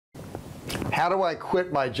How do I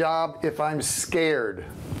quit my job if I'm scared?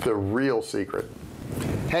 The real secret.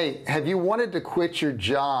 Hey, have you wanted to quit your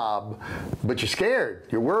job but you're scared,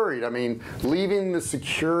 you're worried? I mean, leaving the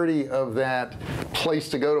security of that place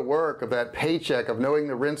to go to work, of that paycheck, of knowing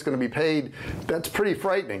the rent's going to be paid, that's pretty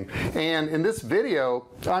frightening. And in this video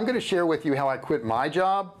I'm going to share with you how I quit my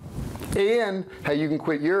job and how you can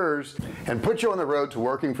quit yours and put you on the road to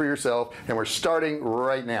working for yourself. And we're starting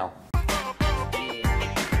right now.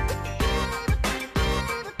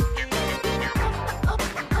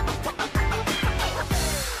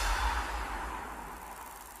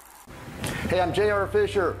 Hey, I'm J.R.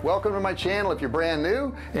 Fisher. Welcome to my channel if you're brand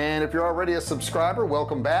new, and if you're already a subscriber,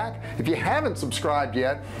 welcome back. If you haven't subscribed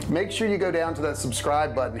yet, make sure you go down to that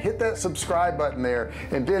subscribe button, hit that subscribe button there,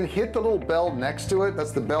 and then hit the little bell next to it.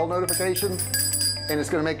 That's the bell notification, and it's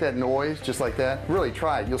going to make that noise just like that. Really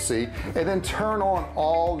try it, you'll see. And then turn on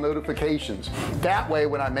all notifications. That way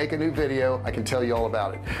when I make a new video I can tell you all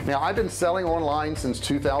about it. Now, I've been selling online since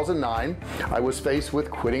 2009. I was faced with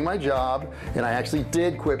quitting my job, and I actually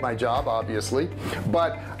did quit my job, obviously,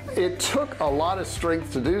 but it took a lot of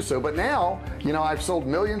strength to do so. But now, you know, I've sold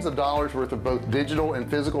millions of dollars worth of both digital and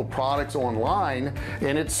physical products online,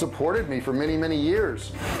 and it's supported me for many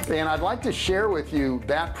years. And I'd like to share with you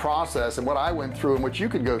that process and what I went through and what you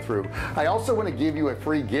could go through. I also want to give you a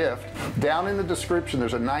free gift. Down in the description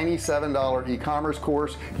there's a $97 e-commerce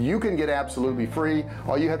course you can get absolutely free.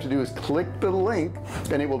 All you have to do is click the link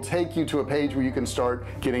and it will take you to a page where you can start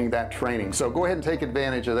getting that training. So go ahead and take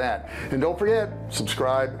advantage of that, and don't forget,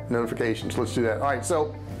 subscribe, notifications. Let's do that. All right,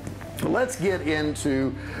 so let's get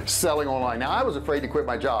into selling online. Now, I was afraid to quit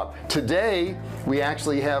my job. Today we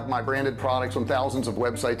actually have my branded products on thousands of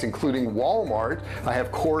websites, including Walmart. I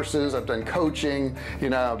have courses, I've done coaching, you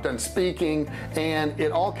know, I've done speaking, and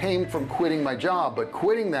it all came from quitting my job. But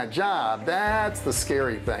quitting that job, that's the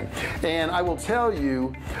scary thing. And I will tell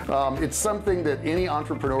you, it's something that any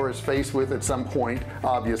entrepreneur is faced with at some point,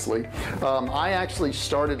 obviously. I actually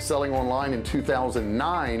started selling online in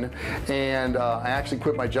 2009, and I actually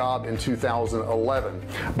quit my job in 2011.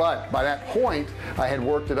 But by that point I had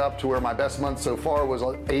worked it up to where my best month so far was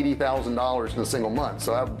 $80,000 in a single month.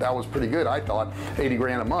 So that was pretty good. I thought 80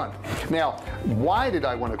 grand a month. Now, why did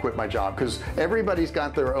I want to quit my job? Because everybody's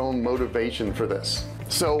got their own motivation for this.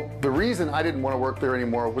 So the reason I didn't want to work there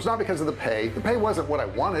anymore was not because of the pay. The pay wasn't what I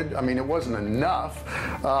wanted. I mean, it wasn't enough,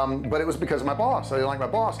 but it was because of my boss. I didn't like my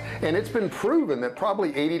boss. And it's been proven that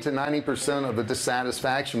probably 80 to 90% of the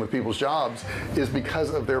dissatisfaction with people's jobs is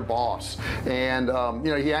because of their boss. And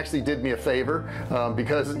you know, he actually did me a favor,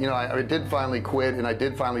 because you know, I did finally quit, and I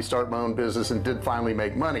did finally start my own business, and did finally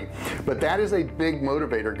make money. But that is a big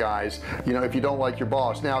motivator, guys, you know, if you don't like your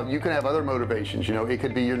boss. Now, you can have other motivations. You know, it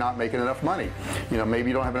could be you're not making enough money. You know, maybe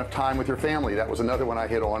you don't have enough time with your family. That was another one I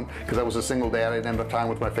hit on, because I was a single dad. I didn't have enough time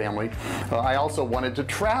with my family. I also wanted to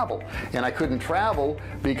travel, and I couldn't travel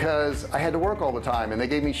because I had to work all the time, and they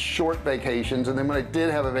gave me short vacations. And then when I did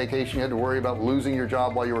have a vacation, you had to worry about losing your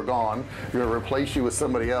job while you were gone. You're going to replace you with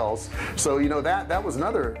somebody else. So you know, that was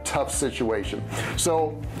another tough situation.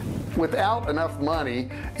 So without enough money,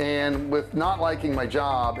 and with not liking my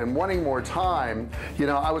job and wanting more time, you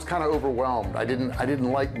know, I was kind of overwhelmed. I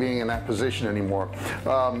didn't like being in that position anymore.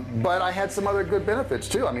 But I had some other good benefits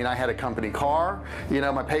too. I mean, I had a company car. You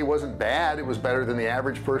know, my pay wasn't bad. It was better than the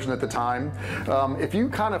average person at the time. If you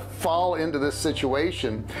kind of fall into this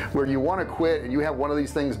situation where you want to quit and you have one of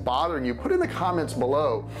these things bothering you, put in the comments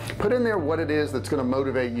below, put in there what it is that's going to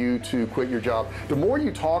motivate you to quit your job. The more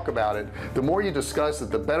you talk about it, the more you discuss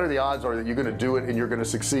it, the better the odds are that you're going to do it and you're going to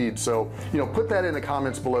succeed. So, you know, put that in the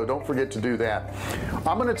comments below. Don't forget to do that.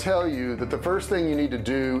 I'm going to tell you that the first thing you need to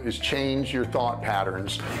do is change your thought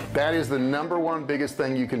patterns. That is the #1 biggest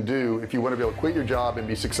thing you can do if you want to be able to quit your job and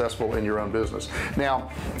be successful in your own business.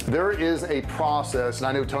 Now, there is a process, and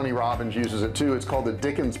I know Tony Robbins uses it too. It's called the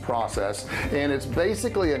Dickens process, and it's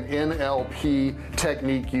basically an NLP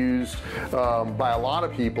technique used by a lot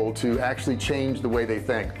of people to actually change the way they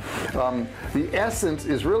think. The essence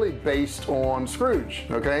is really based on Scrooge,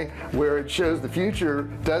 okay, where it shows the future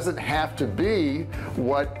doesn't have to be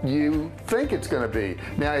what you think it's going to be.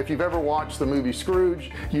 Now, if you've ever watched the movie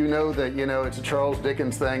Scrooge, you know that, you know, it's a Charles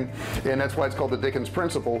Dickens thing, and that's why it's called the Dickens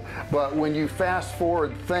principle. But when you fast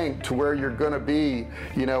forward, think to where you're going to be,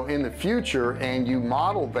 you know, in the future, and you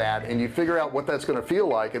model that and you figure out what that's going to feel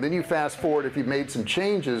like, and then you fast forward, if you've made some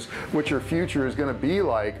changes, what your future is going to be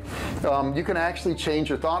like, you can actually change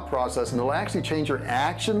your thought process, and it'll actually change your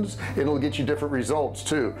actions options, and it'll get you different results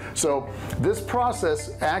too. So this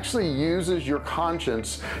process actually uses your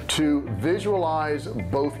conscience to visualize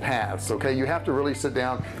both paths. Okay, you have to really sit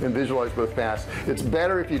down and visualize both paths. It's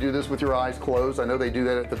better if you do this with your eyes closed. I know they do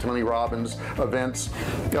that at the Tony Robbins events.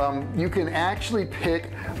 You can actually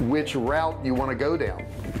pick which route you want to go down.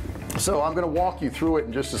 So I'm going to walk you through it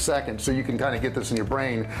in just a second so you can kind of get this in your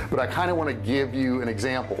brain, but I kind of want to give you an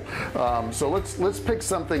example. So let's pick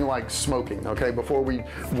something like smoking. Okay, before we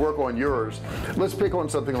work on yours, let's pick on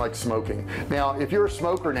something like smoking. Now if you're a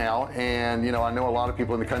smoker now, and you know, I know a lot of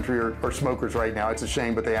people in the country are smokers right now. It's a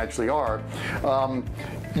shame, but they actually are.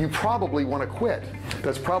 You probably want to quit.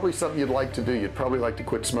 That's probably something you'd like to do. You'd probably like to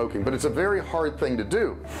quit smoking, but it's a very hard thing to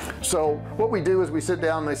do. So what we do is we sit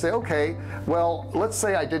down and they say, okay, well, let's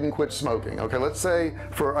say I didn't quit smoking. Okay, let's say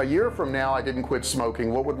for a year from now I didn't quit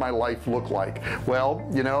smoking. What would my life look like? Well,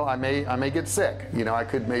 you know, I may get sick. You know, I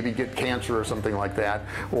could maybe get cancer or something like that,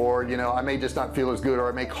 or you know, I may just not feel as good, or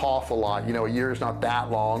I may cough a lot. You know, a year is not that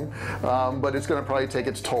long, but it's going to probably take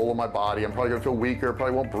its toll on my body. I'm probably going to feel weaker,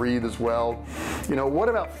 probably won't breathe as well. You know, what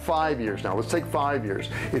about 5 years now? Let's take 5 years.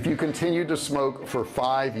 If you continue to smoke for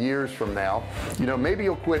 5 years from now, you know, maybe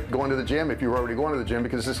you'll quit going to the gym if you're already going to the gym,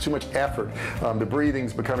 because it's too much effort. The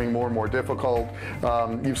breathing's becoming more and more difficult.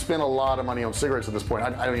 You've spent a lot of money on cigarettes at this point. I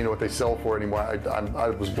don't even know what they sell for anymore. I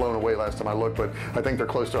was blown away last time I looked, but I think they're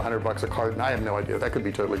close to $100 a carton. I have no idea. That could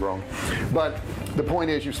be totally wrong. But the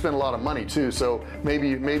point is, you've spent a lot of money too. So maybe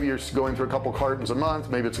you're going through a couple cartons a month.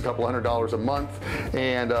 Maybe it's a couple $100 a month,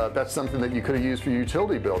 and that's something that you could have used for your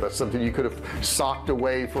utility bill. That's something you could have socked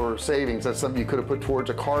away for savings. That's something you could have put towards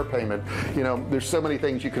a car payment. You know, there's so many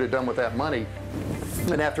things you could have done with that money.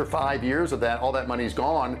 And after 5 years of that, all that money's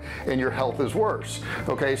gone and your health is worse.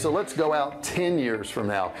 Okay, so let's go out 10 years from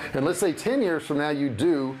now, and let's say 10 years from now you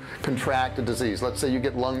do contract a disease. Let's say you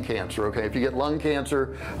get lung cancer. Okay, if you get lung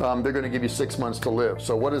cancer, they're going to give you 6 months to live.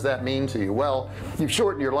 So what does that mean to you? Well, you've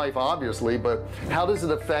shortened your life obviously, but how does it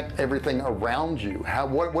affect everything around you?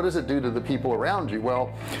 What does it do to the people around you?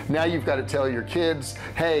 Well, now you've got to tell your kids,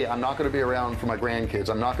 hey, I'm not going to be around for my grandkids.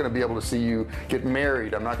 I'm not going to be able to see you get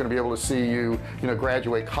married. I'm not going to be able to see you, you know,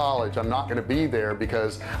 graduate college. I'm not going to be there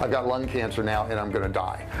because I've got lung cancer now and I'm going to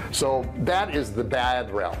die. So that is the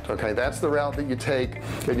bad route. Okay, that's the route that you take,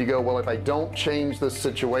 and you go, well, if I don't change this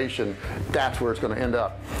situation, that's where it's going to end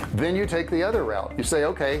up. Then you take the other route. You say,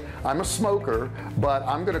 okay, I'm a smoker, but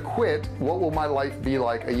I'm going to quit. What will my life be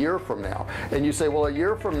like a year from now? And you say, well, a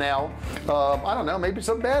year from now, I don't know, maybe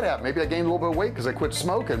something bad happened. Maybe I gained a little bit of weight because I quit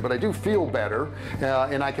smoking, but I do feel better,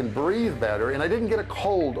 and I can breathe better, and I didn't get a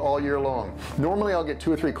cold all year long. Normally I'll get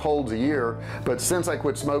 2 or 3 colds a year, but since I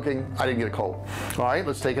quit smoking, I didn't get a cold. All right,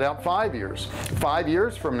 let's take it out 5 years. 5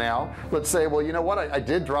 years from now, let's say, well, you know what, I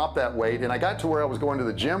did drop that weight, and I got to where I was going to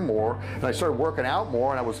the gym more, and I started working out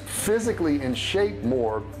more, and I was physically in shape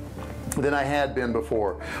more than I had been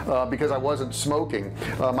before, because I wasn't smoking.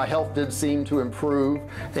 My health did seem to improve,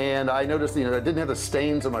 and I noticed, you know, I didn't have the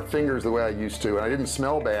stains on my fingers the way I used to, and I didn't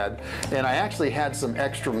smell bad, and I actually had some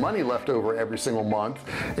extra money left over every single month.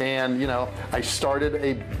 And you know, I started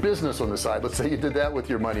a business on the side. Let's say you did that with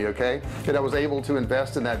your money, okay, and I was able to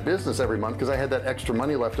invest in that business every month because I had that extra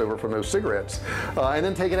money left over from those cigarettes. And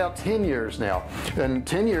then take it out 10 years now, and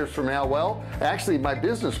 10 years from now, well, actually my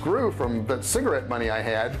business grew from that cigarette money I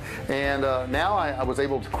had, and now I was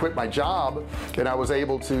able to quit my job, and I was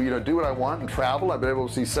able to, you know, do what I want and travel. I've been able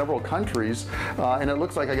to see several countries, and it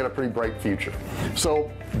looks like I got a pretty bright future. So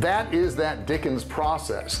that is that Dickens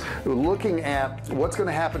process, looking at what's going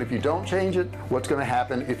to happen if you don't change it, what's going to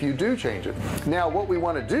happen if you do change it. Now what we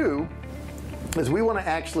want to do is we want to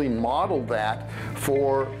actually model that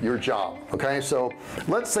for your job. Okay, so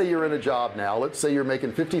let's say you're in a job now. Let's say you're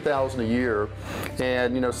making $50,000 a year,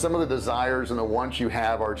 and you know, some of the desires and the wants you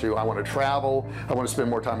have are to, I want to travel, I want to spend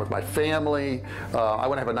more time with my family, I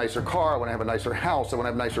want to have a nicer car, I want to have a nicer house, I want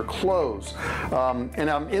to have nicer clothes, and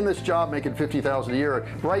I'm in this job making $50,000 a year.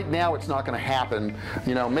 Right now it's not going to happen.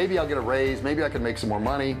 You know, maybe I'll get a raise, maybe I can make some more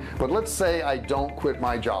money, but let's say I don't quit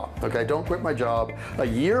my job. Okay, I don't quit my job. A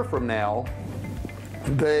year from now,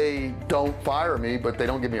 they don't fire me, but they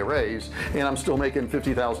don't give me a raise, and I'm still making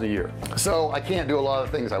 $50,000 a year. So I can't do a lot of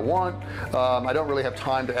things I want. I don't really have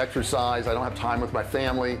time to exercise. I don't have time with my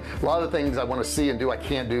family. A lot of the things I want to see and do, I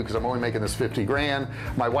can't do because I'm only making this 50 grand.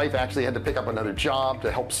 My wife actually had to pick up another job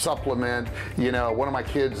to help supplement. You know, one of my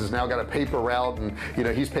kids has now got a paper route, and you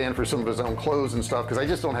know, he's paying for some of his own clothes and stuff because I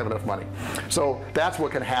just don't have enough money. So that's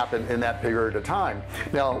what can happen in that period of time.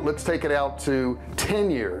 Now let's take it out to 10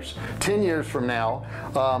 years. 10 years from now,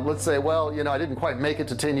 let's say, well, you know, I didn't quite make it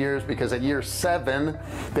to 10 years because at year 7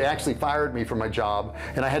 they actually fired me from my job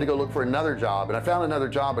and I had to go look for another job, and I found another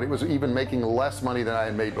job, but it was even making less money than I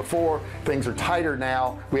had made before. Things are tighter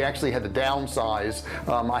now. We actually had to downsize.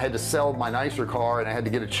 I had to sell my nicer car and I had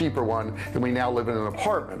to get a cheaper one, and we now live in an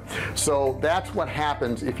apartment. So that's what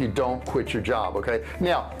happens if you don't quit your job. Okay,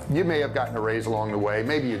 now you may have gotten a raise along the way,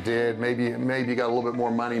 maybe you did, maybe you got a little bit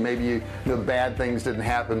more money, maybe the bad things didn't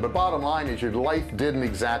happen, but bottom line is your life didn't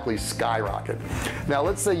exactly skyrocket. Now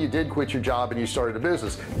let's say you did quit your job and you started a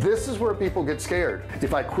business. This is where people get scared.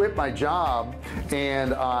 If I quit my job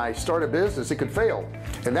and I start a business, it could fail,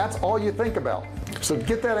 and that's all you think about. So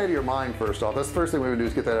get that out of your mind. First off, that's the first thing we would do,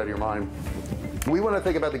 is get that out of your mind. We want to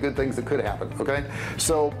think about the good things that could happen. Okay,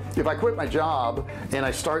 so if I quit my job and I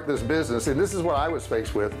start this business, and this is what I was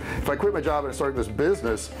faced with, if I quit my job and I start this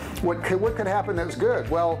business, what could happen that's good?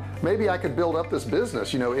 Well, maybe I could build up this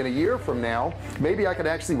business, you know, in a year from now, maybe I could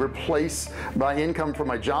actually replace my income from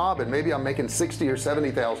my job, and maybe I'm making 60 or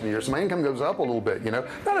 70,000 a year, so my income goes up a little bit, you know,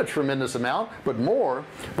 not a tremendous amount, but more.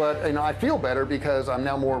 But you know, I feel better because I'm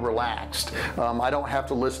now more relaxed. I don't have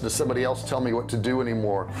to listen to somebody else tell me what to do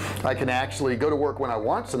anymore. I can actually go to work when I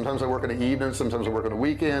want. Sometimes I work in the evenings, sometimes I work on the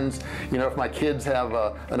weekends. You know, if my kids have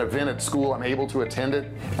an event at school, I'm able to attend it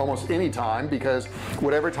almost any time, because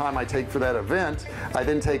whatever time I take for that event, I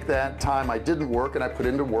then take that time I didn't work and I put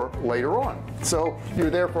into work later on. So you're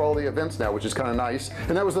there for all the events now, which is kind of nice.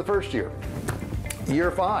 And that was the first year.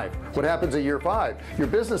 Year 5, what happens at year 5? Your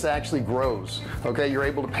business actually grows. Okay, you're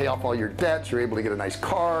able to pay off all your debts, you're able to get a nice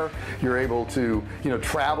car, you're able to, you know,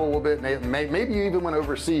 travel a little bit. Maybe you even went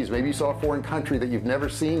overseas, maybe you saw a foreign country that you've never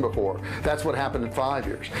seen before. That's what happened in 5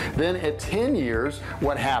 years. Then at 10 years,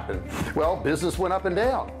 what happened? Well, business went up and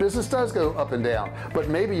down. Business does go up and down, but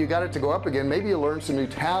maybe you got it to go up again. Maybe you learned some new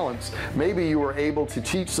talents, maybe you were able to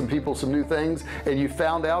teach some people some new things, and you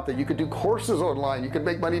found out that you could do courses online, you could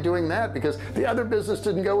make money doing that, because the other business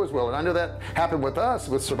didn't go as well. And I know that happened with us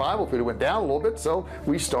with survival food. It went down a little bit, so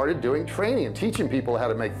we started doing training and teaching people how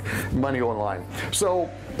to make money online.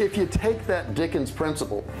 So if you take that Dickens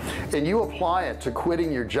principle and you apply it to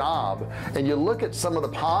quitting your job and you look at some of the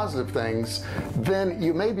positive things, then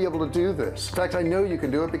you may be able to do this. In fact, I know you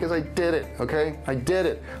can do it because I did it. Okay, I did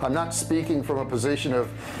it. I'm not speaking from a position of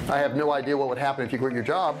I have no idea what would happen if you quit your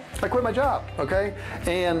job. I quit my job. Okay,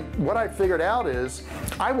 and what I figured out is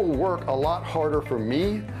I will work a lot harder for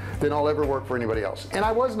me than I'll ever work for anybody else. And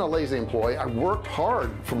I wasn't a lazy employee. I worked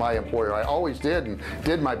hard for my employer. I always did, and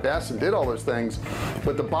did my best and did all those things.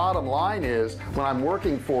 But the bottom line is, when I'm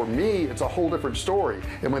working for me, it's a whole different story.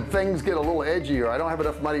 And when things get a little edgy or I don't have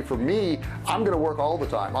enough money for me, I'm gonna work all the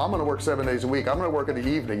time. I'm gonna work 7 days a week. I'm gonna work in the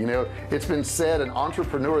evening. You know, it's been said, an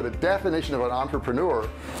entrepreneur, the definition of an entrepreneur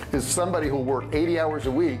is somebody who'll work 80 hours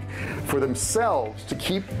a week for themselves to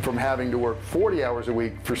keep from having to work 40 hours a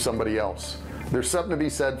week for somebody else. There's something to be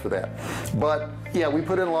said for that. But yeah, we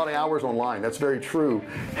put in a lot of hours online. That's very true.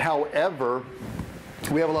 However,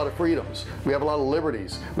 we have a lot of freedoms, we have a lot of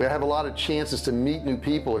liberties, we have a lot of chances to meet new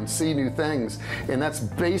people and see new things, and that's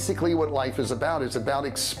basically what life is about. It's about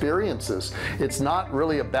experiences. It's not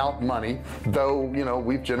really about money, though, you know,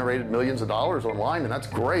 we've generated millions of dollars online, and that's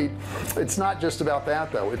great. It's not just about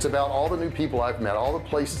that, though. It's about all the new people I've met, all the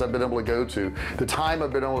places I've been able to go to, the time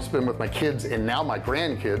I've been able to spend with my kids and now my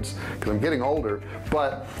grandkids, because I'm getting older.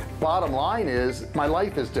 But bottom line is, my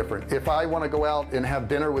life is different. If I want to go out and have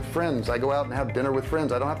dinner with friends, I go out and have dinner with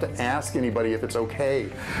friends. I don't have to ask anybody if it's okay.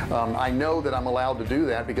 I know that I'm allowed to do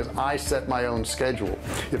that because I set my own schedule.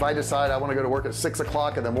 If I decide I want to go to work at 6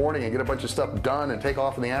 o'clock in the morning and get a bunch of stuff done and take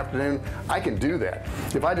off in the afternoon, I can do that.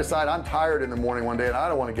 If I decide I'm tired in the morning one day and I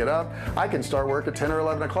don't want to get up, I can start work at 10 or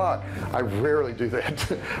 11 o'clock. I rarely do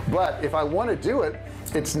that. But if I want to do it,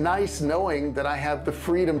 it's nice knowing that I have the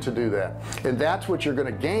freedom to do that. And that's what you're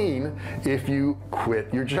going to gain if you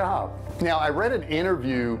quit your job. Now, I read an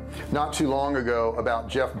interview not too long ago about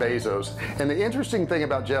Jeff Bezos, and the interesting thing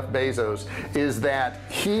about Jeff Bezos is that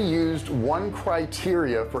he used one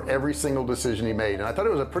criteria for every single decision he made, and I thought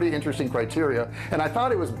it was a pretty interesting criteria, and I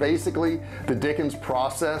thought it was basically the Dickens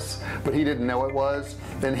process, but he didn't know it was.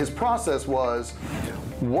 And his process was,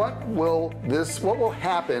 what will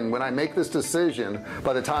happen when I make this decision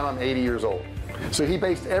by the time I'm 80 years old? So he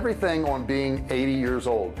based everything on being 80 years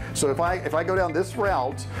old. So if I go down this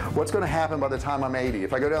route, what's going to happen by the time I'm 80?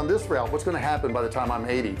 If I go down this route, what's going to happen by the time I'm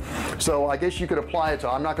 80? So I guess you could apply it to,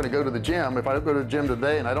 I'm not going to go to the gym. If I don't go to the gym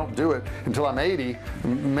today and I don't do it until I'm 80,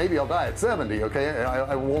 maybe I'll die at 70. Okay,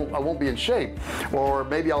 I won't be in shape. Or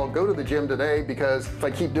maybe I'll go to the gym today because if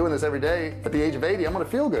I keep doing this every day at the age of 80, I'm going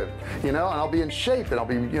to feel good, you know, and I'll be in shape and I'll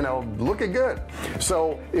be, you know, looking good.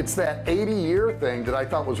 So it's that 80-year thing that I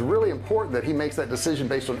thought was really important, that he makes that decision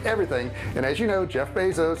based on everything. And as you know, Jeff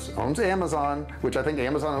Bezos owns Amazon, which I think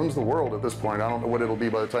Amazon owns the world at this point. I don't know what it'll be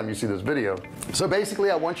by the time you see this video. So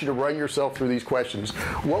basically I want you to run yourself through these questions.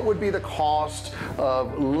 What would be the cost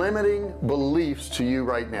of limiting beliefs to you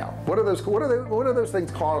right now? What are those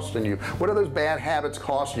things costing you? What are those bad habits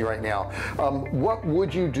costing you right now? What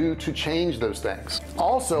would you do to change those things?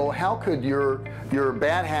 Also, how could your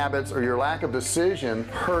bad habits or your lack of decision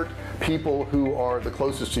hurt people who are the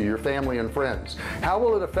closest to you, your family and friends? How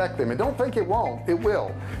will it affect them? And don't think it won't, it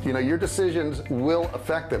will. You know, your decisions will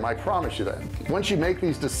affect them, I promise you that. Once you make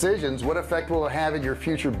these decisions, what effect will it have in your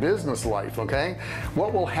future business life? Okay,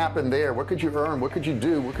 what will happen there? What could you earn? What could you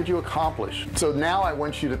do? What could you accomplish? So now I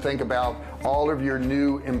want you to think about all of your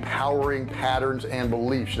new empowering patterns and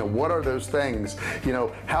beliefs. You know, what are those things? You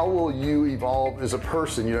know, how will you evolve as a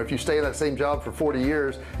person? You know, if you stay in that same job for 40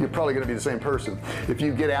 years, you're probably going to be the same person. If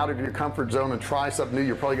you get out of your comfort zone and try something new,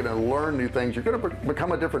 you're probably going to learn new things. You're going to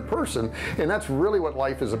become a different person. And that's really what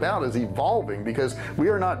life is about, is evolving, because we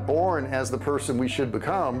are not born as the person we should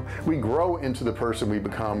become. We grow into the person we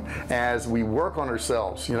become as we work on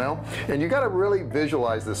ourselves, you know. And you got to really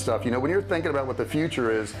visualize this stuff. You know, when you're thinking about what the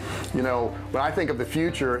future is, you know, when I think of the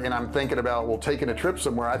future and I'm thinking about, well, taking a trip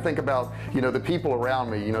somewhere, I think about, you know, the people around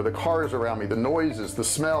me, you know, the cars around me, the noises, the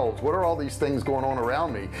smells. What are all these things going on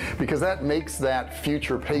around me? Because that makes that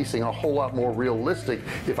future pacing a whole lot more realistic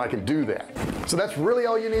if I can do that. So that's really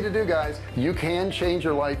all you need to do, guys. You can change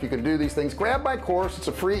your life. You can do these things. Grab my course. It's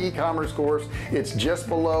a free e-commerce course. It's just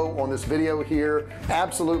below on this video here.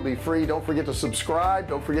 Absolutely free. Don't forget to subscribe.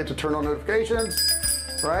 Don't forget to turn on notifications.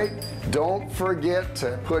 Right? Don't forget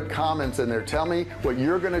to put comments in there. Tell me what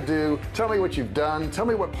you're going to do. Tell me what you've done. Tell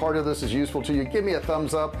me what part of this is useful to you. Give me a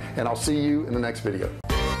thumbs up, and I'll see you in the next video.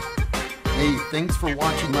 Hey, thanks for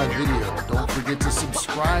watching my video. Don't forget to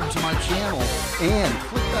subscribe to my channel and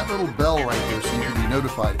click that little bell right there so you can be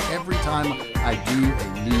notified every time I do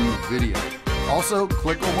a new video. Also,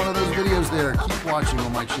 click on one of those videos there. Keep watching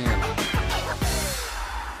on my channel.